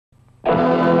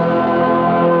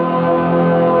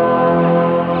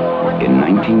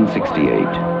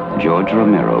1968, George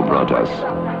Romero brought us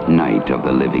Night of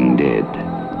the Living Dead.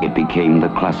 It became the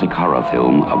classic horror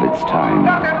film of its time.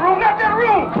 Not that room! Not that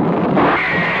room!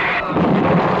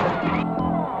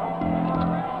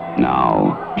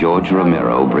 Now, George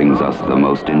Romero brings us the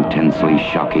most intensely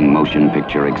shocking motion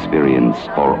picture experience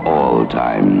for all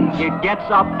times. It gets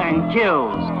up and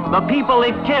kills. The people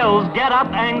it kills get up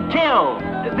and kill.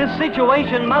 This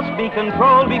situation must be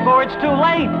controlled before it's too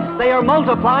late. They are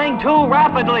multiplying too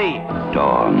rapidly.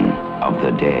 Dawn of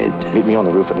the Dead. Meet me on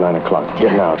the roof at 9 o'clock.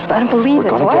 Getting out. I don't believe We're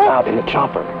it. gonna What? get out in the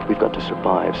chopper. We've got to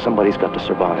survive. Somebody's got to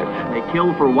survive. They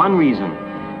kill for one reason.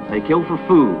 They kill for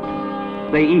food.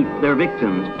 They eat their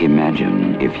victims.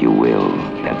 Imagine, if you will,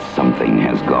 that something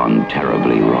has gone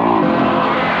terribly wrong.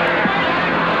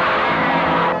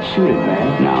 Shoot it,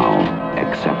 man. Now,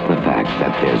 accept the fact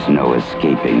that there's no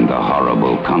escaping the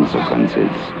horrible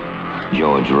consequences.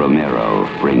 George Romero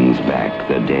brings back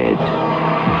the dead.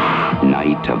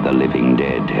 Night of the Living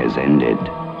Dead has ended.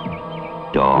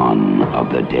 Dawn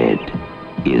of the Dead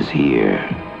is here.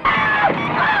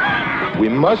 We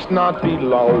must not be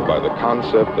lulled by the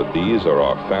concept that these are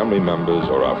our family members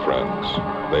or our friends.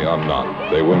 They are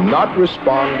not. They will not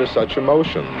respond to such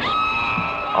emotions.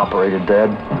 Operator dead.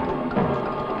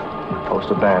 Post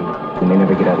abandoned. We may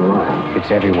never get out of the room. It's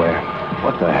everywhere.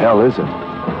 What the hell is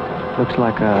it? Looks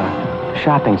like a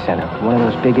shopping center, one of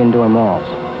those big indoor malls.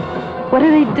 What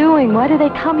are they doing? Why do they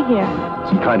come here?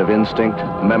 Some kind of instinct,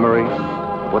 memory,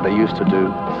 what they used to do.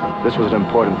 This was an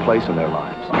important place in their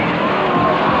lives.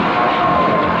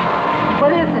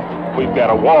 What is it? We've got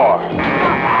a war.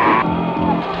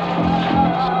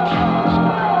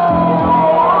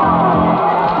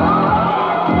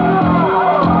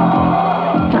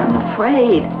 I'm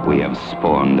afraid. We have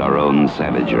spawned our own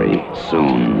savagery.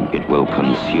 Soon, it will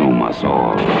consume us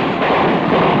all.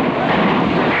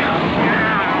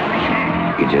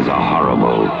 It is a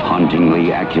horrible,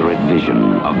 hauntingly accurate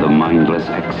vision of the mindless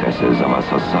excesses of a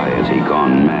society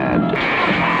gone mad.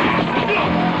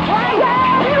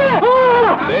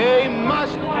 They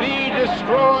must be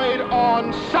destroyed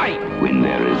on sight. When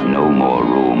there is no more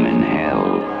room in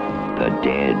hell, the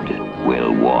dead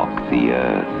will walk the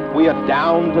earth. We are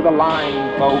down to the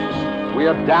line, folks. We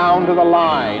are down to the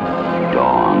line.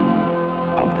 Dawn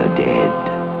of the Dead.